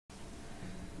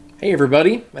Hey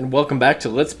everybody, and welcome back to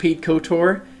Let's Paint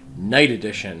KOTOR Night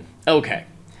Edition. Okay,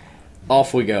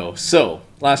 off we go. So,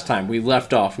 last time we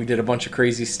left off, we did a bunch of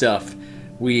crazy stuff.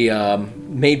 We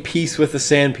made peace with the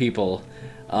Sand People.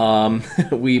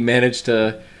 We managed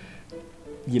to,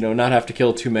 not have to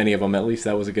kill too many of them. At least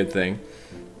that was a good thing.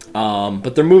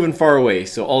 But they're moving far away,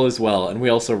 so all is well. And we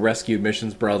also rescued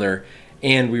Mission's brother,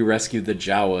 and we rescued the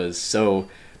Jawas. So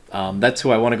that's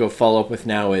who I want to go follow up with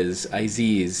now is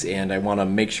Aziz, and I want to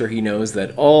make sure he knows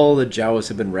that all the Jawas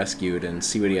have been rescued and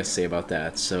see what he has to say about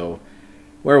that. So,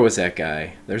 where was that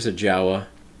guy? There's a Jawa.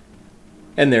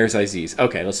 And there's Aziz.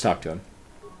 Okay, let's talk to him.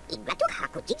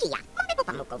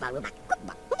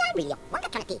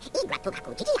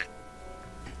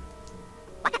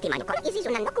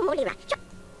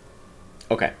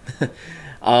 Okay.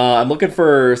 I'm looking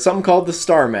for something called the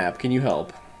Star Map. Can you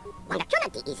help?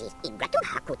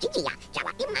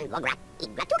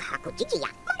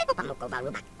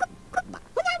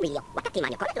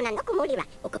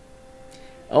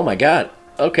 Oh my god.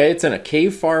 Okay, it's in a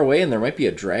cave far away and there might be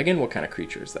a dragon? What kind of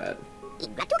creature is that?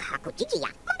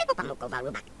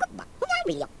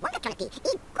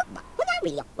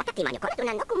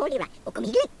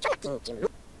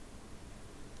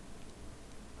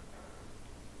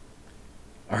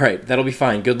 Alright, that'll be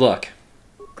fine. Good luck.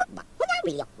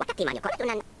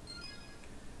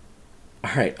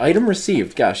 Alright, item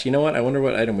received. Gosh, you know what? I wonder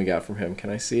what item we got from him. Can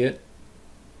I see it?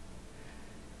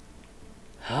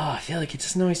 Oh, I feel like it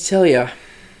doesn't always tell you.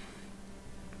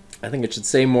 I think it should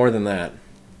say more than that.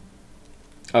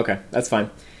 Okay, that's fine.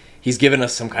 He's given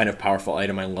us some kind of powerful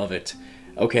item. I love it.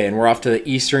 Okay, and we're off to the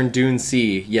Eastern Dune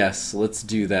Sea. Yes, let's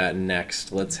do that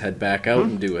next. Let's head back out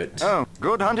and do it. Oh,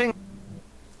 good hunting.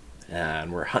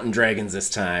 And we're hunting dragons this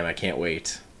time. I can't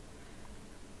wait.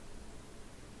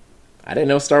 I didn't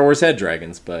know Star Wars had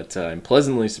dragons, but I'm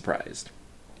pleasantly surprised.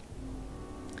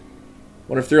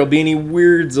 Wonder if there'll be any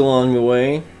weirds along the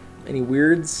way. Any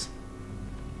weirds?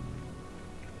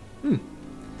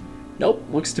 Nope,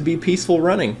 looks to be peaceful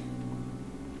running.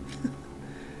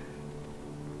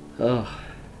 Oh.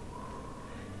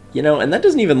 And that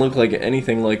doesn't even look like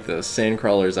anything like the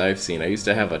sandcrawlers I've seen. I used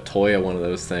to have a toy of one of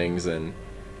those things, and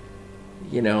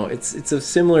it's a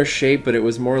similar shape, but it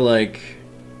was more like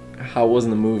how it was in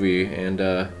the movie, and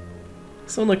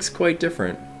this one looks quite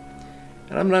different.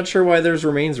 And I'm not sure why there's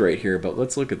remains right here, but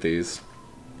let's look at these.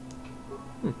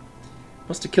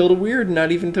 Must have killed a weird and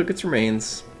not even took its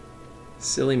remains.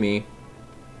 Silly me.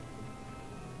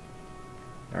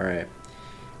 Alright.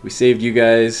 We saved you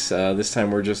guys. This time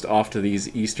we're just off to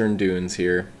these eastern dunes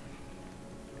here.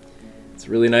 It's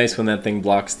really nice when that thing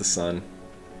blocks the sun.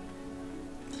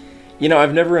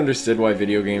 I've never understood why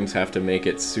video games have to make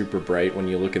it super bright when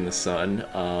you look in the sun.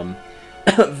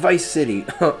 Vice City.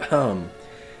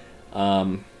 Yeah,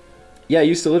 I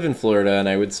used to live in Florida, and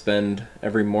I would spend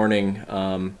every morning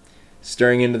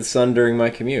staring into the sun during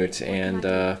my commute, and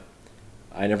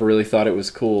I never really thought it was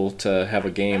cool to have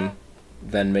a game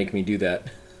then make me do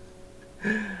that.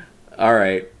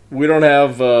 Alright, we don't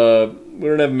have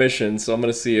missions, so I'm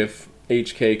gonna see if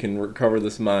HK can recover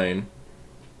this mine.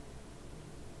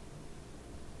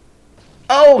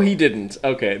 Oh, he didn't.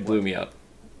 Okay, it blew me up.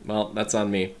 Well, that's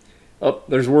on me. Oh,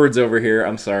 there's words over here.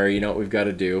 I'm sorry. You know what we've got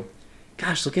to do.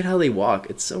 Gosh, look at how they walk.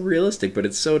 It's so realistic, but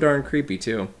it's so darn creepy,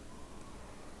 too.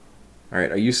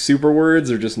 Alright, are you super words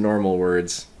or just normal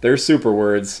words? They're super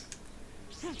words.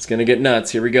 It's gonna get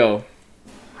nuts. Here we go.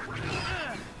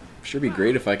 Sure be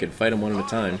great if I could fight them one at a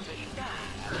time.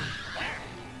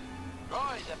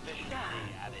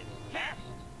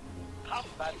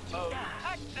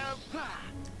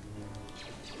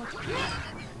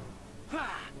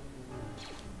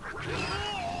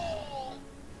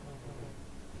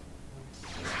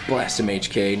 Blast him,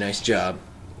 HK. Nice job.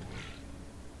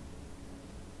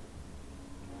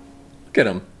 Look at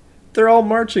them. They're all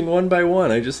marching one by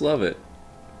one. I just love it.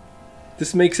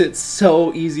 This makes it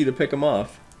so easy to pick them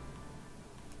off.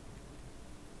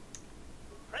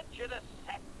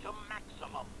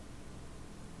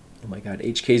 Oh my god,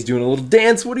 HK's doing a little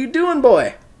dance. What are you doing,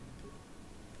 boy?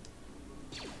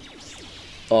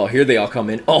 Oh, here they all come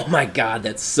in. Oh my god,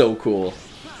 that's so cool.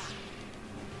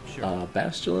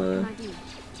 Bastila.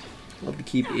 Love to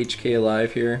keep HK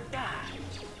alive here.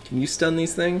 Can you stun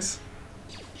these things?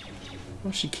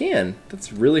 Oh, she can.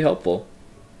 That's really helpful.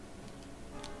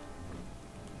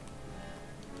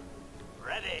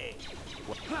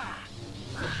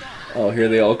 Oh, here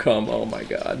they all come. Oh my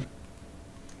god.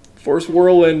 Force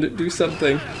Whirlwind, do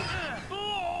something.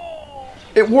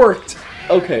 It worked!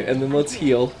 Okay, and then let's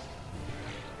heal.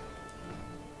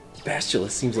 Bastila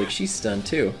seems like she's stunned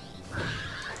too.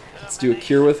 Let's do a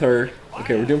cure with her.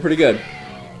 Okay, we're doing pretty good.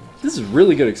 This is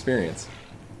really good experience.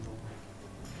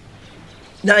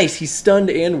 Nice, he's stunned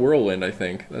and whirlwind, I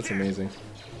think. That's amazing.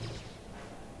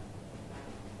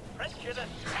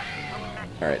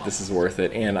 Alright, this is worth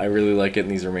it, and I really like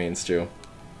getting these remains too.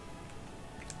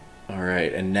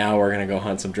 Alright, and now we're gonna go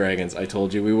hunt some dragons. I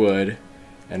told you we would,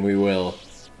 and we will.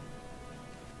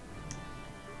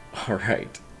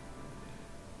 Alright.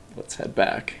 Let's head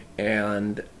back.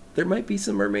 And there might be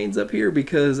some remains up here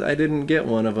because I didn't get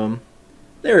one of them.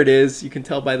 There it is. You can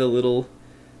tell by the little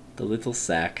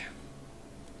sack.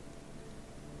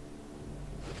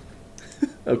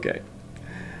 Okay.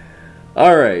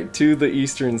 Alright, to the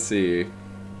Eastern Sea.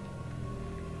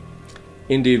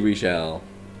 Indeed we shall.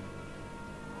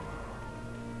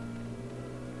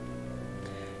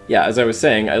 Yeah, as I was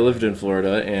saying, I lived in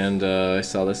Florida, and I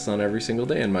saw the sun every single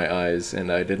day in my eyes,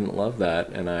 and I didn't love that,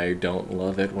 and I don't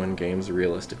love it when games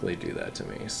realistically do that to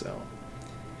me, so...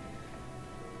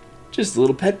 Just a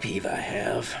little pet peeve I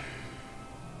have.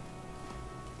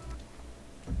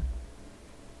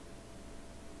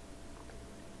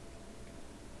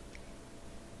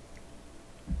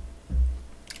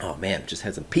 Oh man, just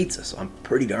had some pizza, so I'm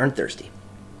pretty darn thirsty.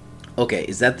 Okay,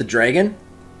 is that the dragon?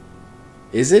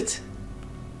 Is it?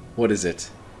 What is it?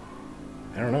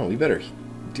 I don't know, we better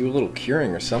do a little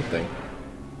curing or something.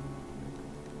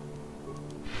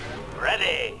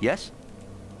 Ready? Yes?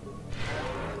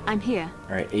 I'm here.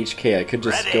 Alright, HK, I could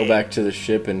just go back to the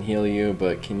ship and heal you,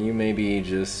 but can you maybe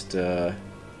just, where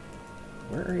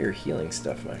are your healing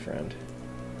stuff, my friend?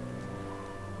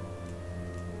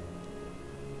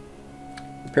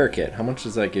 Repair kit, how much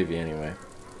does that give you anyway?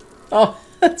 Oh,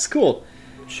 that's cool.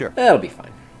 Sure. That'll be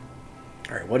fine.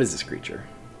 Alright, what is this creature?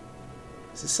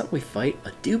 Is this something we fight?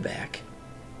 A dewback?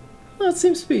 Oh, it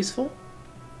seems peaceful.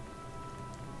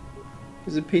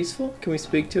 Is it peaceful? Can we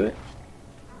speak to it?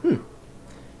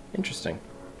 Interesting.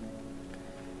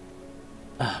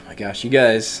 Oh my gosh, you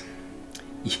guys.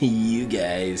 You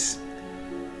guys.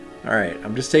 Alright,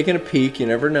 I'm just taking a peek. You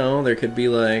never know. There could be,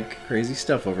 like, crazy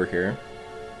stuff over here.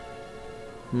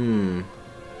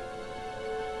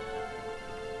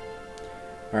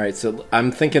 Alright, so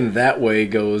I'm thinking that way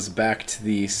goes back to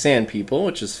the sand people,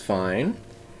 which is fine.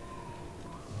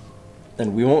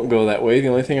 And we won't go that way. The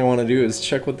only thing I want to do is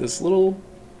check what this little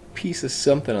piece of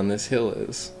something on this hill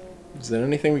is. Is that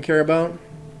anything we care about?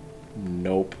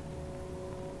 Nope.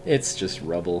 It's just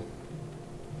rubble.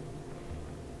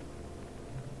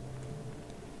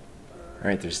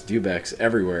 Alright, there's dewbacks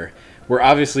everywhere. We're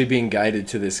obviously being guided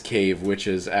to this cave, which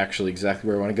is actually exactly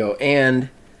where I want to go. And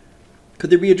could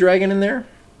there be a dragon in there?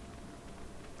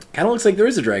 Kind of looks like there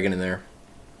is a dragon in there.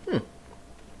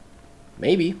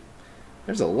 Maybe.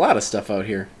 There's a lot of stuff out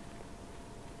here.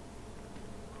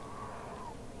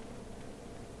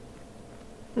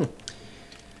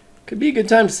 Could be a good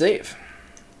time to save.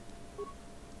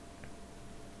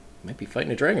 Might be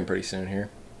fighting a dragon pretty soon here.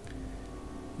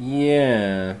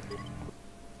 Yeah.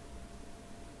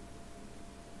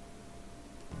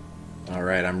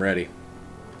 Alright, I'm ready.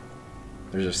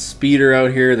 There's a speeder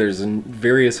out here. There's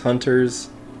various hunters.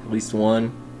 At least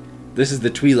one. This is the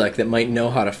Twi'lek that might know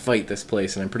how to fight this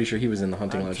place, and I'm pretty sure he was in the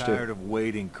hunting lodge too. I'm tired of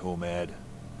waiting, Comad.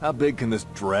 How big can this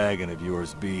dragon of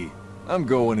yours be? I'm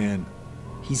going in.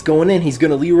 He's going in. He's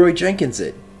gonna Leroy Jenkins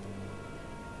it.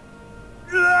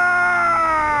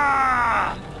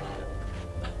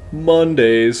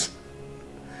 Mondays.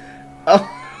 Oh.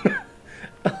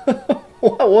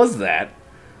 What was that?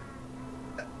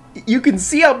 You can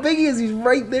see how big he is. He's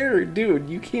right there, dude.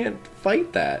 You can't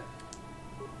fight that.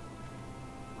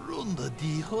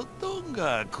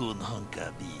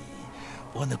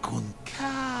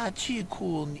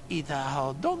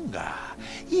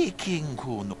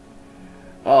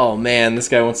 Oh man, this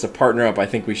guy wants to partner up. I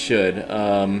think we should.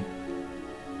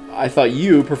 I thought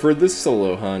you preferred this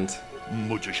solo hunt.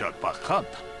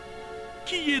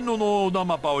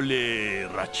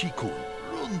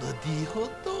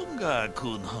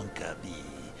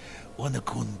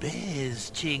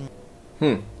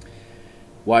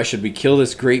 Why should we kill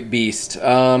this great beast?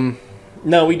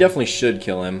 No, we definitely should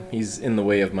kill him. He's in the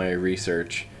way of my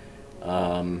research.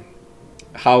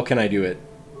 How can I do it?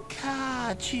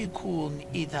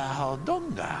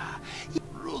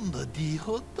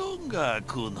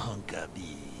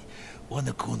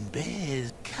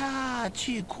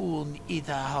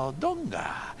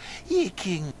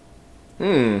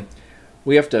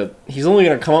 We have to... He's only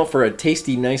going to come out for a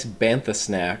tasty, nice bantha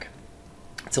snack.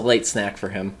 It's a light snack for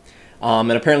him.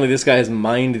 And apparently this guy has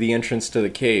mined the entrance to the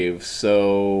cave,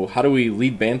 so how do we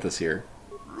lead banthas here?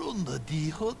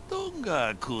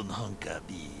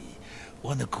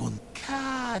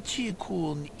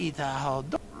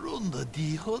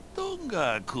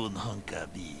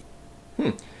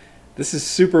 This is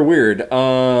super weird.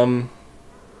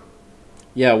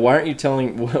 Yeah, why aren't you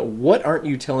telling... What aren't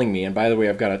you telling me? And by the way,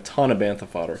 I've got a ton of bantha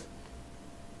fodder.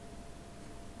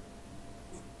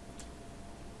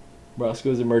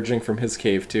 Roscoe's emerging from his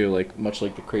cave too, like much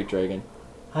like the Krayt Dragon.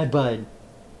 Hi, bud.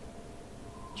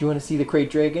 Do you want to see the Krayt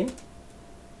Dragon? Do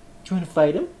you want to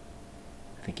fight him?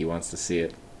 I think he wants to see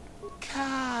it.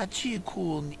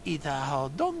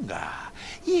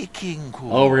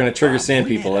 Oh, we're gonna trigger sand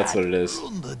people, that's what it is.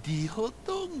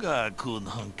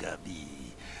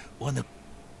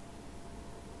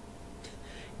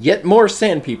 Yet more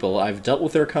sand people. I've dealt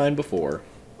with their kind before.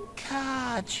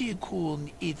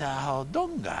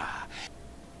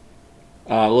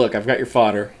 Look, I've got your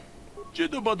fodder.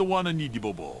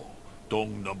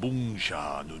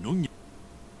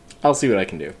 I'll see what I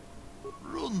can do.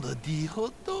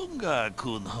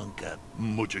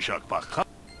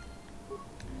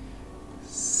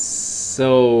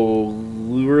 So,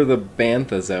 lure the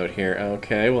banthas out here.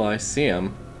 Okay, well, I see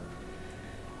them.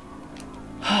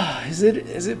 Is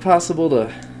it possible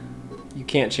to... You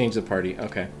can't change the party.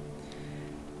 Okay.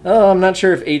 Oh, I'm not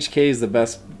sure if HK is the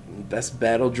best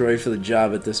battle droid for the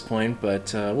job at this point,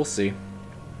 but we'll see.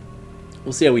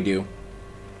 We'll see how we do.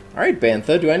 Alright,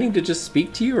 Bantha, do I need to just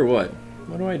speak to you or what?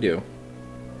 What do I do?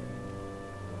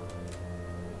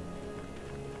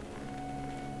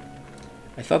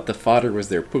 I thought the fodder was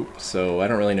their poop, so I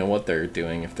don't really know what they're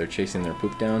doing, if they're chasing their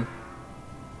poop down.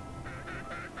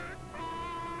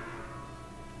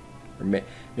 Or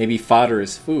maybe fodder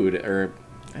is food, or...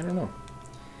 I don't know.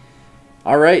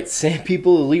 Alright, Sand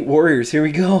People Elite Warriors, here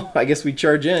we go. I guess we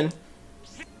charge in.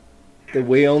 The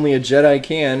way only a Jedi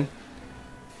can.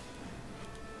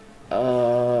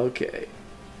 Okay.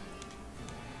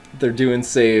 They're doing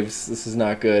saves. This is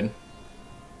not good.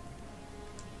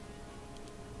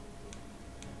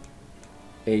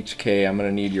 HK, I'm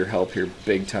gonna need your help here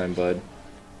big time, bud.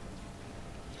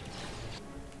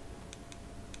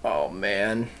 Oh,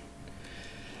 man.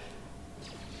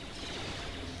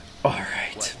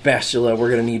 Alright, Bastila,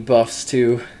 we're gonna need buffs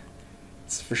too.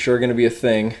 It's for sure gonna be a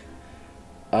thing.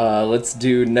 Let's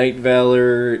do Night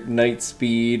Valor, Night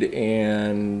Speed,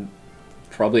 and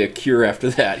probably a cure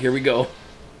after that. Here we go.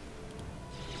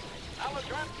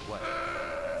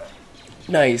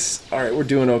 Nice. Alright, we're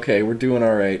doing okay. We're doing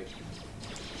alright.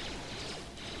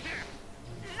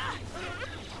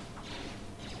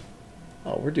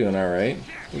 Oh, we're doing alright.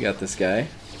 We got this guy. I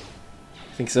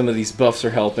think some of these buffs are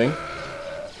helping.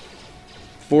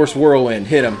 Force Whirlwind,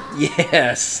 hit him.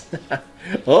 Yes!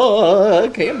 Oh,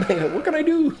 okay, what can I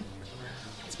do?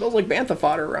 It smells like bantha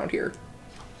fodder around here.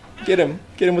 Get him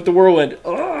with the whirlwind.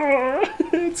 Oh,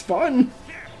 it's fun.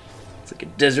 It's like a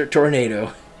desert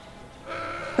tornado.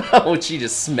 Oh, she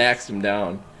just smacks him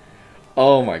down.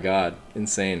 Oh my god,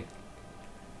 insane.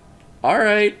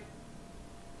 Alright.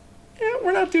 Yeah,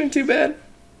 we're not doing too bad.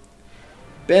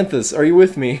 Banthas, are you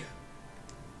with me?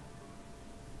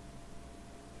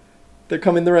 They're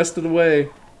coming the rest of the way.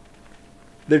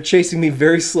 They're chasing me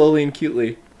very slowly and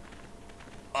cutely.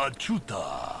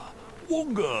 Achuta.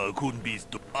 Wonga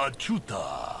kunbisto.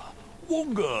 Achuta.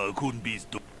 Wonga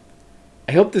kunbisto.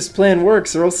 I hope this plan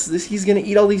works, or else he's gonna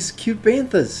eat all these cute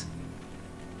banthas.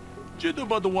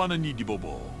 Jedabadwana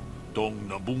nidibobo. Dong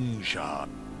nabungsha.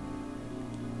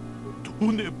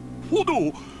 Tune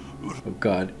podo. Oh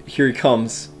god, here he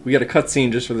comes. We got a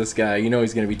cutscene just for this guy. You know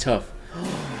he's gonna be tough.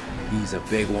 He's a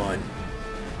big one.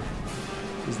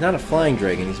 He's not a flying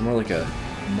dragon, he's more like a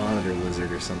monitor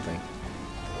lizard or something.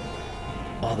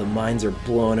 Oh, the mines are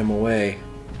blowing him away.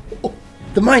 Oh,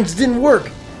 the mines didn't work!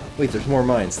 Wait, there's more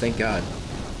mines, thank god.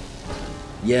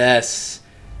 Yes!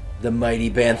 The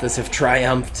mighty banthas have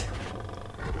triumphed.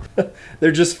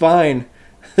 They're just fine.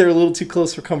 They're a little too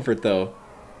close for comfort, though.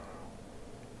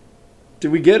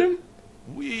 Did we get him?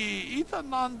 We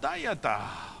itanandayata.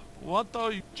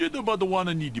 Wata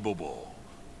jedabadwana nidibobo.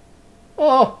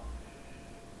 Oh!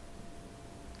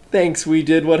 Thanks, we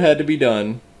did what had to be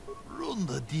done.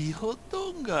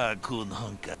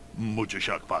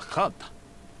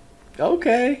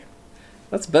 Okay.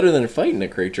 That's better than fighting a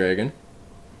Krayt Dragon.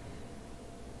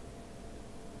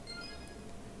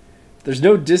 There's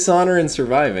no dishonor in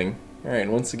surviving. Alright,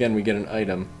 once again we get an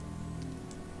item.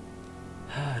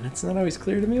 And it's not always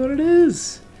clear to me what it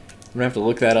is. I'm gonna have to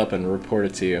look that up and report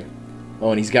it to you.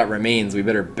 Oh, and he's got remains. We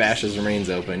better bash his remains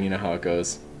open. You know how it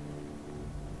goes.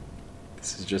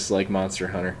 This is just like Monster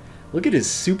Hunter. Look at his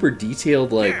super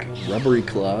detailed, like, rubbery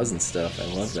claws and stuff. I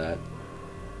love that.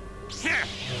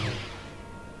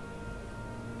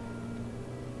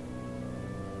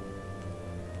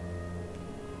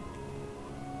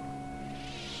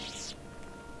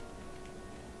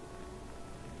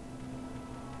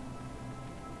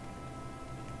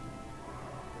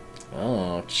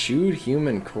 chewed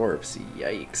human corpse.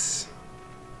 Yikes.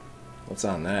 What's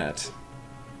on that?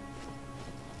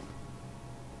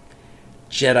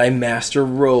 Jedi Master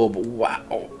robe.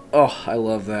 Wow. Oh, I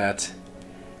love that.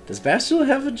 Does Bastila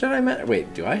have a Jedi Master?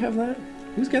 Wait, do I have that?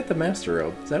 Who's got the Master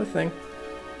robe? Is that a thing?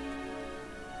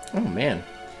 Oh, man.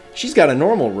 She's got a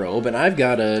normal robe, and I've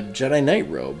got a Jedi Knight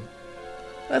robe.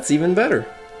 That's even better.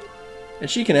 And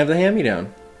she can have the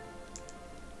hand-me-down.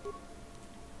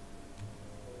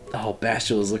 Oh,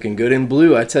 Bastila's looking good in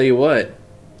blue, I tell you what.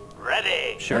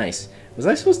 Ready. Sure. Nice. Was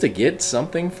I supposed to get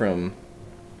something from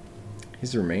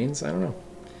his remains? I don't know.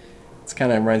 This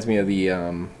kind of reminds me of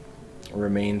the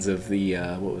remains of the,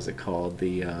 what was it called?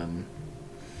 The,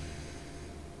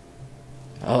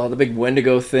 oh, the big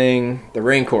Wendigo thing. The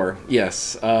Rancor,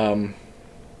 yes. Yeah,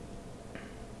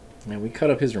 we cut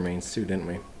up his remains too, didn't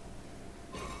we?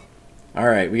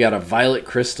 Alright, we got a violet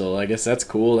crystal. I guess that's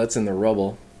cool. That's in the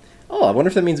rubble. Oh, I wonder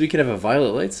if that means we could have a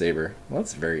violet lightsaber. Well,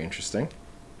 that's very interesting.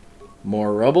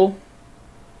 More rubble.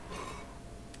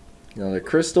 Another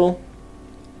crystal.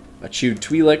 A chewed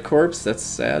Twi'lek corpse. That's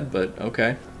sad, but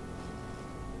okay.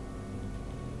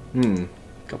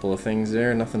 Couple of things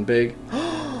there. Nothing big.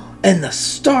 And the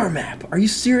star map! Are you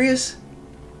serious?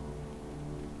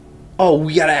 Oh,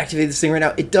 we gotta activate this thing right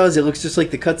now. It does. It looks just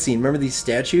like the cutscene. Remember these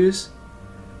statues?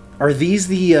 Are these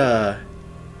the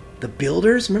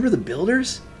builders? Remember the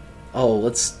builders? Oh,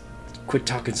 let's quit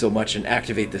talking so much and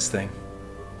activate this thing.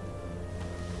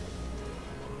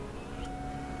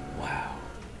 Wow.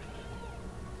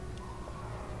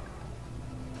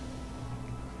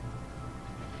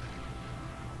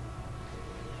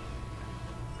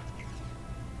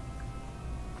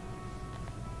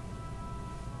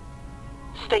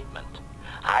 Statement.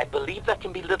 I believe there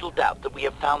can be little doubt that we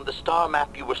have found the star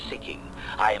map you were seeking.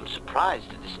 I am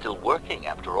surprised it is still working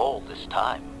after all this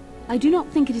time. I do not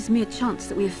think it is mere chance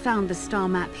that we have found the star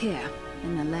map here,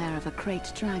 in the lair of a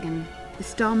Krayt Dragon. The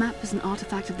star map is an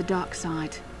artifact of the dark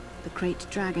side. The Krayt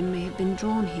Dragon may have been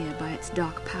drawn here by its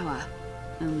dark power,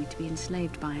 only to be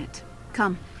enslaved by it.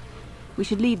 Come, we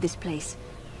should leave this place.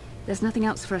 There's nothing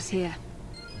else for us here.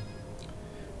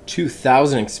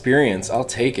 2,000 experience. I'll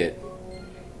take it.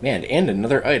 Man, and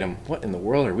another item. What in the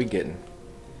world are we getting?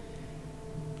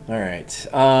 Alright.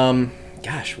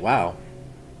 Gosh, wow.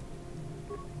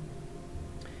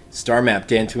 Star map,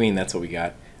 Dantooine, that's what we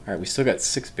got. Alright, we still got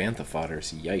 6 bantha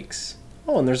fodders. Yikes.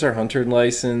 Oh, and there's our hunter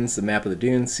license, the map of the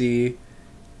Dune Sea.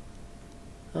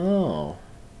 Oh.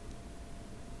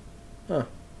 Huh.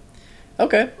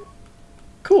 Okay.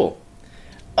 Cool.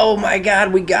 Oh my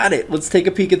god, we got it! Let's take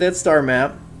a peek at that star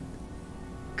map.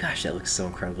 Gosh, that looks so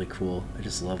incredibly cool. I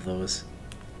just love those.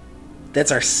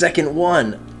 That's our second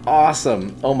one!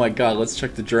 Awesome! Oh my god, let's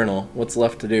check the journal. What's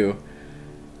left to do?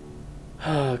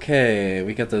 Okay,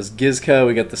 we got those Gizka,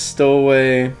 we got the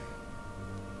Stowaway.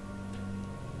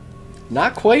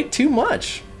 Not quite too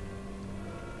much.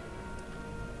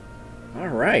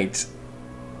 Alright.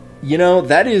 You know,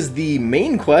 that is the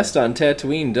main quest on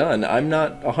Tatooine done. I'm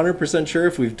not 100% sure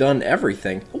if we've done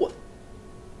everything. What?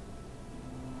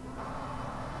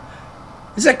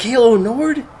 Is that Kalo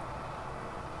Nord?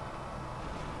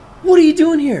 What are you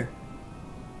doing here?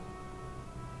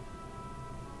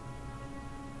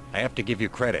 I have to give you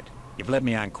credit. You've led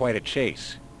me on quite a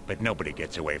chase, but nobody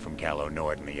gets away from Kalo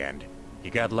Nord in the end.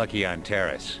 You got lucky on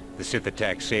Terrace. The Sith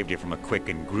attack saved you from a quick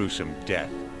and gruesome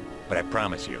death. But I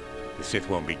promise you, the Sith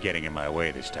won't be getting in my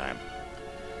way this time.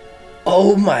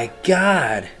 Oh my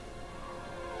god.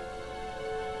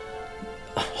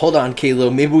 Hold on, Kalo.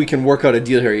 Maybe we can work out a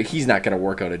deal here. He's not going to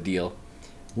work out a deal.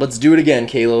 Let's do it again,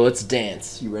 Kalo. Let's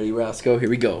dance. You ready, Roscoe? Here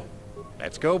we go.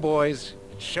 Let's go, boys.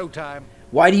 It's showtime.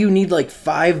 Why do you need like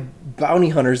 5 bounty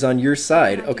hunters on your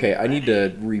side? Okay, I need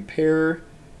to repair.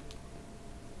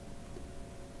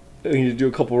 I need to do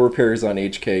a couple repairs on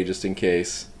HK just in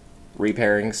case.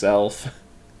 Repairing self.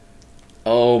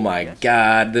 Oh my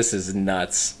god, this is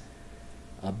nuts.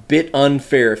 A bit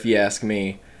unfair if you ask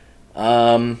me.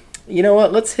 You know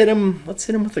what? Let's hit him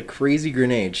with a crazy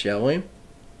grenade, shall we?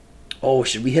 Oh,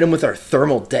 should we hit him with our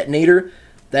thermal detonator?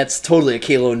 That's totally a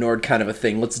Kalo Nord kind of a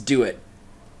thing. Let's do it.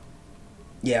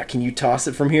 Yeah, can you toss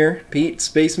it from here, Pete,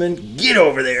 spaceman? Get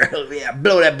over there. Yeah,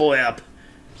 blow that boy up.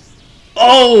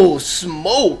 Oh,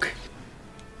 smoke.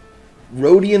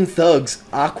 Rhodian thugs.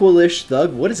 Aqualish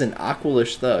thug? What is an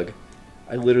Aqualish thug?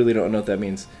 I literally don't know what that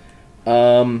means.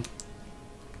 Alright,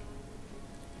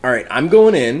 I'm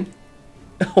going in.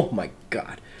 Oh my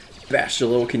god.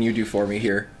 Bastila, what can you do for me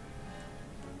here?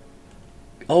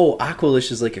 Oh,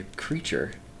 Aqualish is like a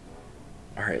creature.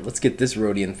 Alright, let's get this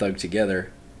Rhodian thug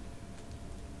together.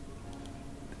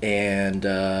 And,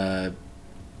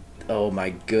 oh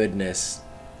my goodness.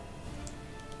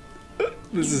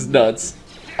 This is nuts.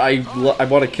 I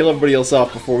want to kill everybody else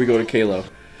off before we go to Kalo.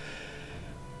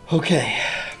 Okay.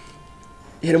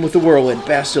 Hit him with the whirlwind.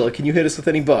 Bastila, can you hit us with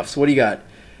any buffs? What do you got?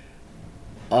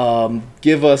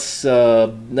 Give us,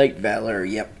 Night Valor.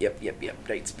 Yep.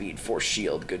 Night Speed, Force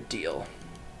Shield. Good deal.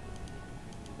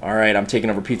 Alright, I'm taking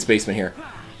over Pete's basement here.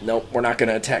 Nope, we're not going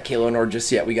to attack Kalo Nord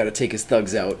just yet. We got to take his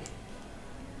thugs out.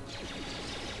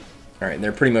 Alright, and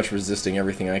they're pretty much resisting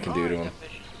everything I can do to them.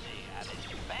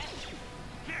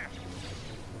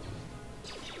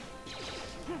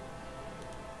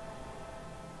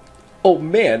 Oh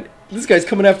man, this guy's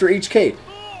coming after HK.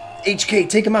 HK,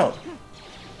 take him out.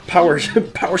 Power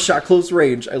shot close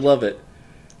range. I love it.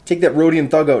 Take that Rhodian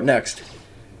thug out next.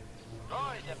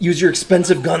 Use your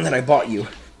expensive gun that I bought you.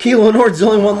 Kalo Nord's the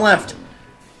only one left.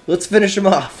 Let's finish him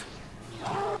off.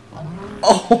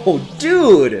 Oh,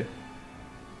 dude.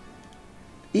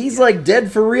 He's like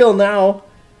dead for real now.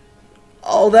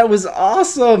 Oh, that was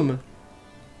awesome.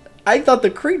 I thought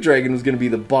the Krayt Dragon was going to be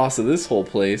the boss of this whole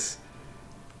place.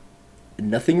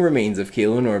 Nothing remains of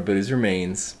Kalo Nord but his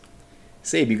remains.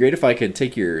 Say, it'd be great if I could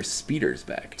take your speeders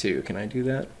back, too. Can I do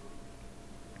that?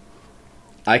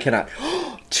 I cannot.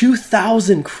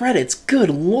 2,000 credits!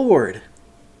 Good lord!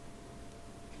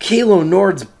 Kalo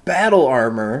Nord's battle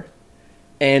armor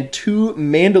and 2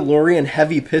 Mandalorian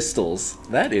heavy pistols.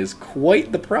 That is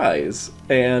quite the prize.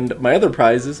 And my other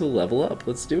prize is a level up.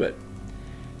 Let's do it.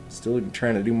 Still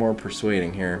trying to do more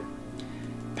persuading here.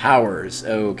 Powers.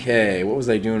 Okay, what was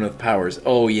I doing with powers?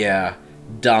 Oh yeah,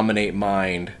 dominate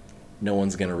mind. No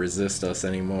one's gonna resist us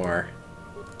anymore.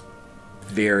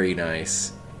 Very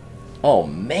nice. Oh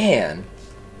man.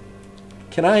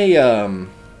 Can I,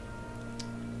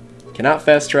 cannot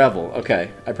fast travel.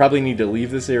 Okay, I probably need to leave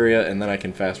this area and then I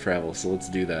can fast travel, so let's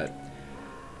do that.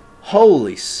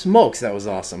 Holy smokes, that was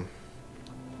awesome.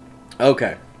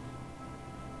 Okay.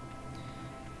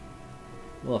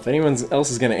 Well, if anyone else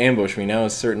is going to ambush me, now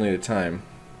is certainly the time.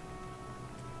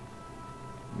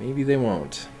 Maybe they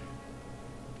won't.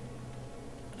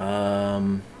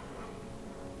 Let's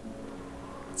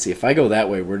see, if I go that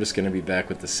way, we're just going to be back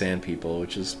with the Sand People,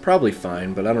 which is probably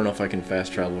fine, but I don't know if I can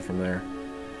fast travel from there.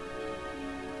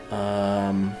 Where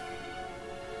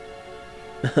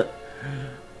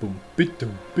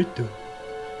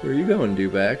are you going,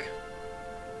 Dewback?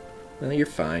 No, you're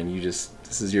fine.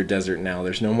 This is your desert now.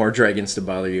 There's no more dragons to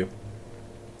bother you.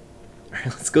 Alright,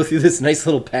 let's go through this nice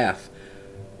little path.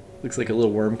 Looks like a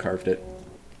little worm carved it.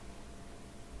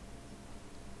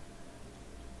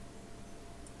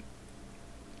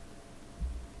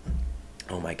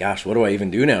 Oh my gosh, what do I even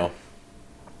do now?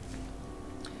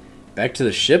 Back to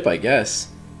the ship, I guess.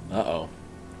 Uh-oh.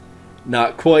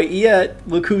 Not quite yet.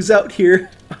 Look who's out here.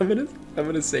 I'm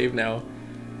gonna save now.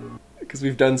 Because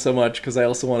we've done so much, because I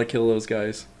also want to kill those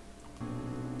guys.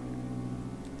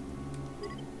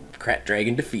 Krayt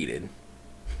Dragon defeated.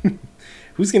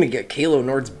 Who's going to get Kalo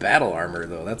Nord's battle armor,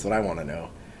 though? That's what I want to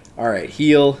know. Alright,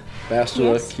 heal,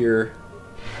 Bastila, yes. Cure.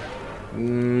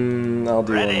 I'll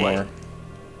do one more.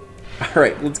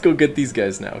 Alright, let's go get these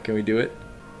guys now. Can we do it?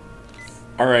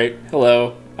 Alright,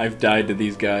 hello. I've died to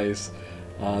these guys.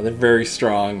 They're very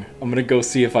strong. I'm going to go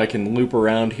see if I can loop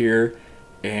around here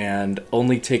and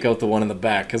only take out the one in the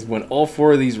back, because when all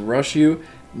 4 of these rush you,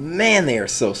 man, they are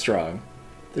so strong.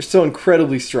 They're so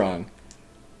incredibly strong.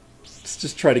 Let's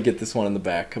just try to get this one in the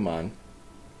back. Come on.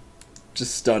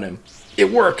 Just stun him.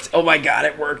 It worked! Oh my god,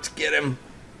 it worked! Get him!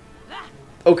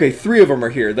 Okay, 3 of them are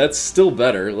here. That's still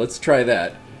better. Let's try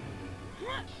that.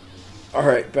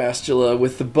 Alright, Bastila,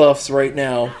 with the buffs right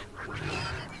now.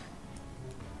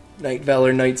 Night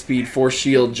Valor, Night Speed, Force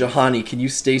Shield, Jahani, can you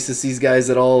stasis these guys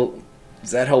at all? Is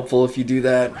that helpful if you do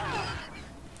that?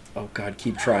 Oh god,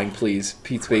 keep trying, please.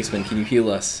 Pete's Basement, can you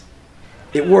heal us?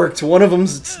 It worked! One of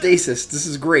them's stasis. This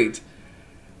is great.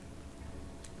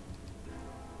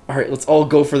 Alright, let's all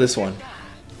go for this one.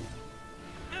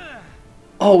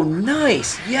 Oh,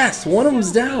 nice! Yes, one of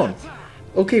them's down.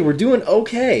 Okay, we're doing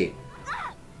okay.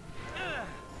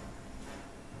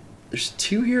 There's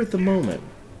 2 here at the moment.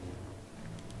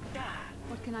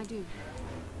 What can I do?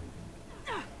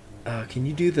 Can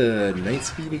you do the Night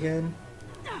Speed again?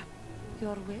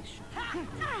 Your wish?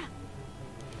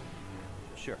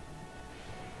 Sure.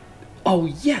 Oh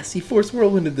yes, he forced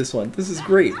whirlwinded this one. This is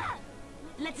great.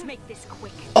 Let's make this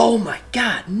quick. Oh my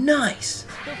god, nice!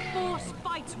 The Force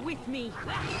fights with me.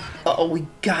 Oh, we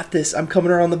got this. I'm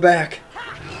coming around the back.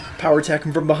 Power attack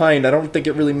him from behind. I don't think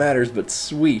it really matters, but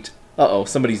sweet. Uh-oh,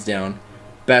 somebody's down.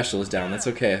 Bashil is down. That's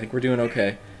okay. I think we're doing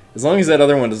okay. As long as that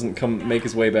other one doesn't come make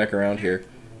his way back around here.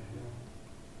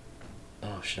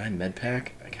 Oh, should I medpack?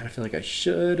 I kind of feel like I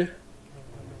should.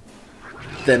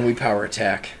 Then we power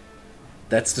attack.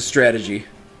 That's the strategy.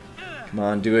 Come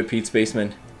on, do it, Pete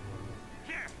Spaceman.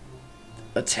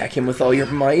 Attack him with all your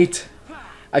might.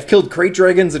 I've killed Krayt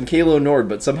Dragons and Kalo Nord,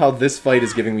 but somehow this fight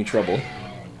is giving me trouble.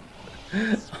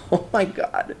 Oh my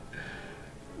god.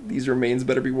 These remains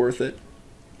better be worth it.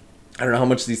 I don't know how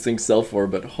much these things sell for,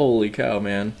 but holy cow,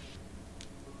 man.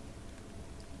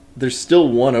 There's still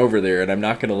one over there, and I'm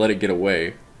not going to let it get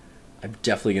away. I'm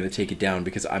definitely going to take it down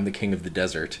because I'm the king of the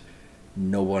desert.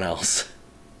 No one else.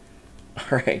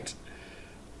 Alright.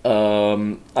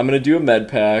 I'm going to do a med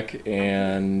pack,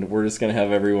 and we're just going to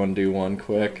have everyone do one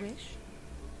quick.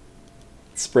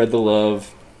 Spread the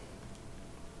love.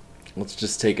 Let's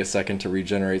just take a second to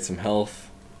regenerate some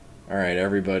health. Alright,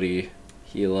 everybody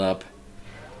heal up.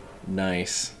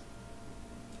 Nice.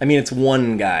 I mean, it's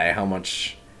one guy. How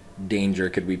much danger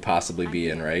could we possibly be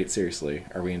in, right? Seriously,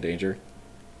 are we in danger?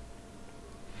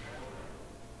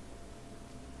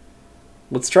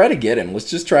 Let's try to get him. Let's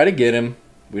just try to get him.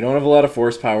 We don't have a lot of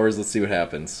force powers. Let's see what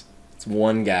happens. It's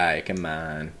one guy. Come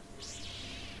on.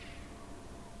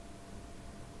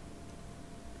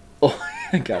 Oh,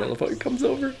 God, I love how he comes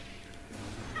over.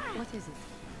 What is it?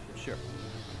 Sure.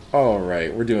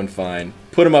 Alright, we're doing fine.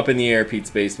 Put him up in the air, Pete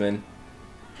Spaceman.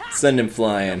 Send him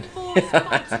flying. Force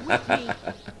fights with me.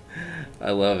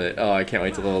 I love it. Oh, I can't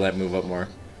wait to level that move up more.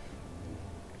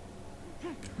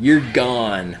 You're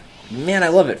gone. Man, I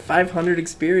love it. 500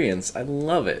 experience. I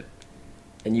love it.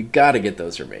 And you gotta get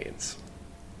those remains.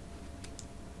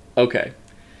 Okay.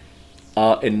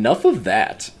 Enough of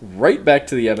that. Right back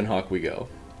to the Ebon Hawk we go.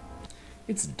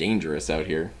 It's dangerous out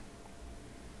here.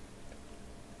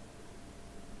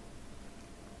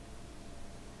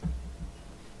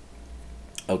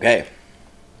 Okay.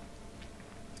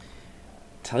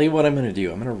 Tell you what I'm going to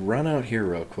do. I'm going to run out here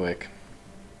real quick.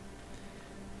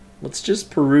 Let's just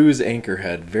peruse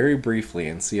Anchorhead very briefly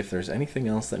and see if there's anything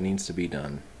else that needs to be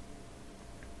done.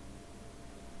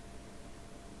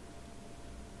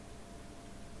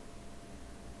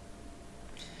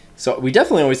 So we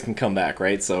definitely always can come back,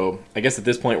 right? So I guess at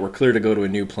this point we're clear to go to a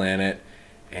new planet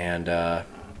and,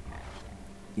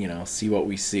 you know, see what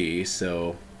we see.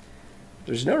 So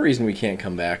there's no reason we can't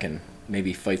come back and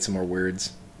maybe fight some more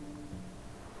words.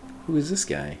 Who is this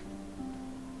guy?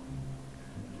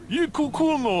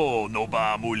 이쿠쿠노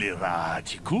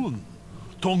노바물리라지군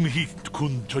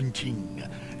동희군 전칭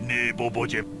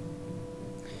네보보제.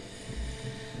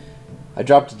 I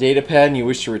dropped a data pad and you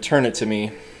wish to return it to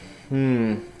me.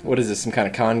 What is this, some kind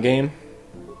of con game?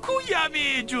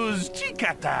 구야미 주스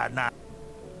지카타나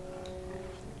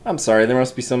I'm sorry, there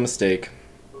must be some mistake.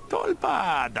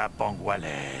 돌바다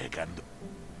뻥왈레 간도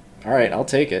Alright, I'll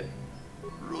take it.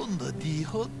 론더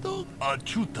디호도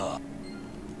아추타.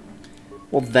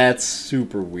 Well, that's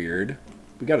super weird.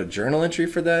 We got a journal entry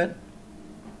for that?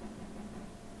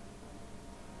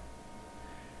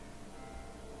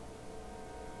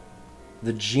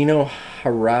 The Geno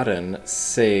Haradan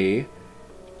say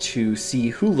to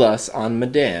see Hulas on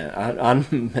Medan,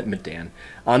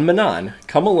 on Manan.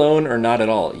 Come alone or not at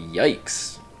all.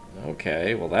 Yikes.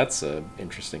 Okay, well that's a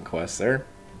interesting quest there.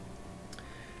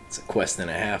 It's a quest and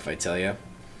a half, I tell ya.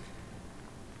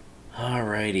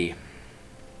 Alrighty.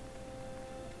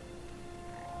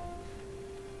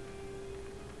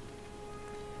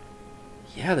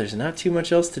 Yeah, there's not too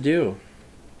much else to do.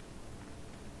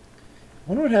 I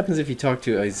wonder what happens if you talk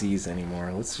to Aziz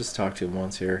anymore. Let's just talk to him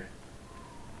once here.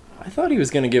 I thought he was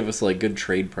going to give us like good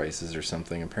trade prices or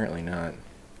something. Apparently not.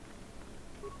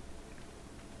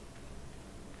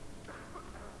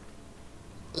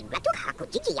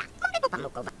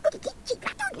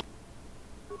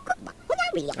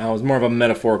 It was more of a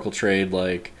metaphorical trade,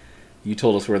 like you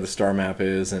told us where the star map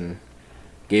is and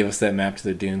gave us that map to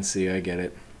the Dune Sea. I get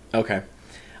it. Okay.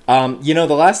 You know,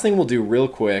 the last thing we'll do real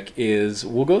quick is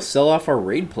we'll go sell off our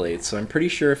raid plates. So I'm pretty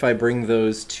sure if I bring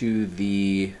those to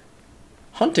the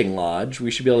hunting lodge, we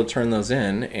should be able to turn those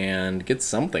in and get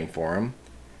something for them.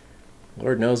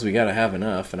 Lord knows we gotta have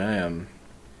enough, and I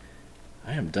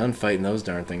am done fighting those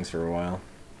darn things for a while.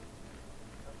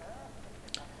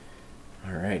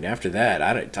 Alright, after that,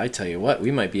 I tell you what, we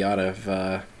might be out of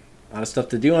stuff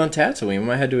to do on Tatooine. We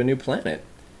might head to a new planet.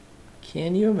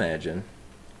 Can you imagine?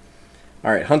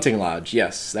 Alright, hunting lodge.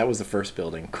 Yes, that was the first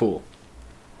building. Cool.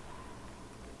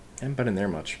 Haven't been in there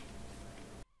much.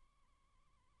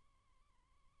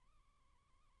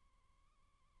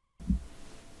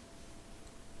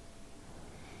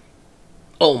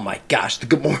 Oh my gosh, the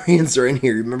Gamorreans are in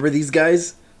here. Remember these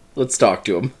guys? Let's talk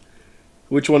to them.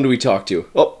 Which one do we talk to?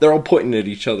 Oh, they're all pointing at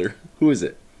each other. Who is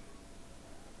it?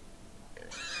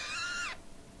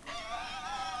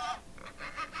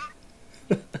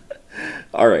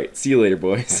 Alright, see you later,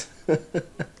 boys.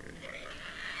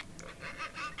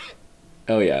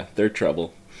 Oh yeah, they're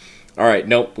trouble. Alright,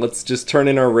 nope, let's just turn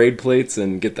in our raid plates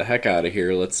and get the heck out of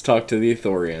here. Let's talk to the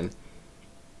Ithorian.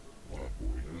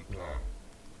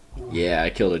 Yeah, I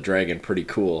killed a dragon, pretty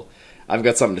cool. I've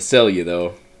got something to sell you,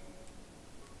 though.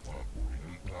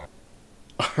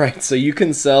 Alright, so you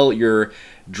can sell your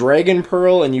dragon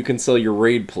pearl and you can sell your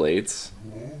raid plates.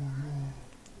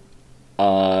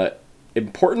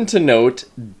 Important to note,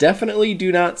 definitely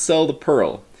do not sell the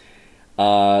pearl.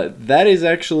 That is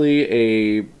actually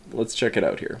a... Let's check it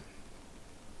out here.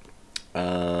 I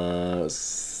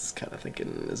was kind of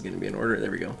thinking it's going to be in order. There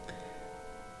we go.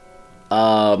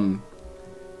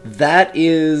 That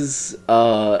is...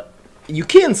 you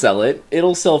can sell it.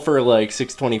 It'll sell for like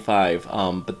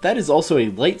 $6.25. But that is also a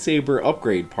lightsaber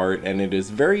upgrade part, and it is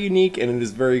very unique and it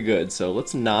is very good. So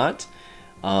let's not.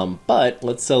 But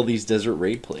let's sell these desert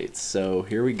raid plates. So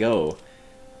here we go.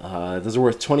 Those are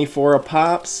worth 24 a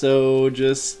pop, so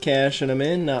just cashing them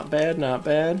in. Not bad, not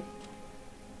bad.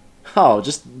 Oh,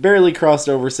 just barely crossed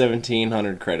over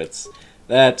 1,700 credits.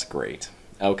 That's great.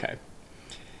 Okay.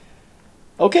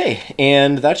 Okay,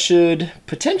 and that should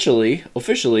potentially,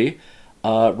 officially,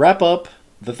 wrap up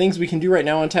the things we can do right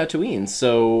now on Tatooine.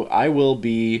 So I will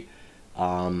be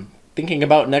thinking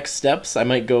about next steps. I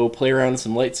might go play around with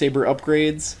some lightsaber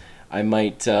upgrades. I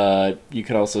might, you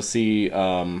can also see,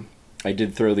 I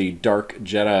did throw the Dark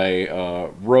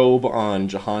Jedi robe on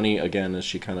Juhani again as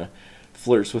she kind of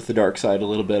flirts with the dark side a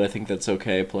little bit. I think that's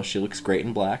okay, plus she looks great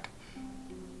in black.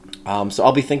 So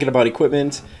I'll be thinking about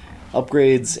equipment,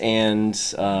 upgrades, and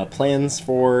plans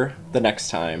for the next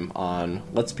time on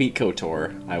Let's Pete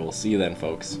KOTOR. I will see you then,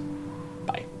 folks.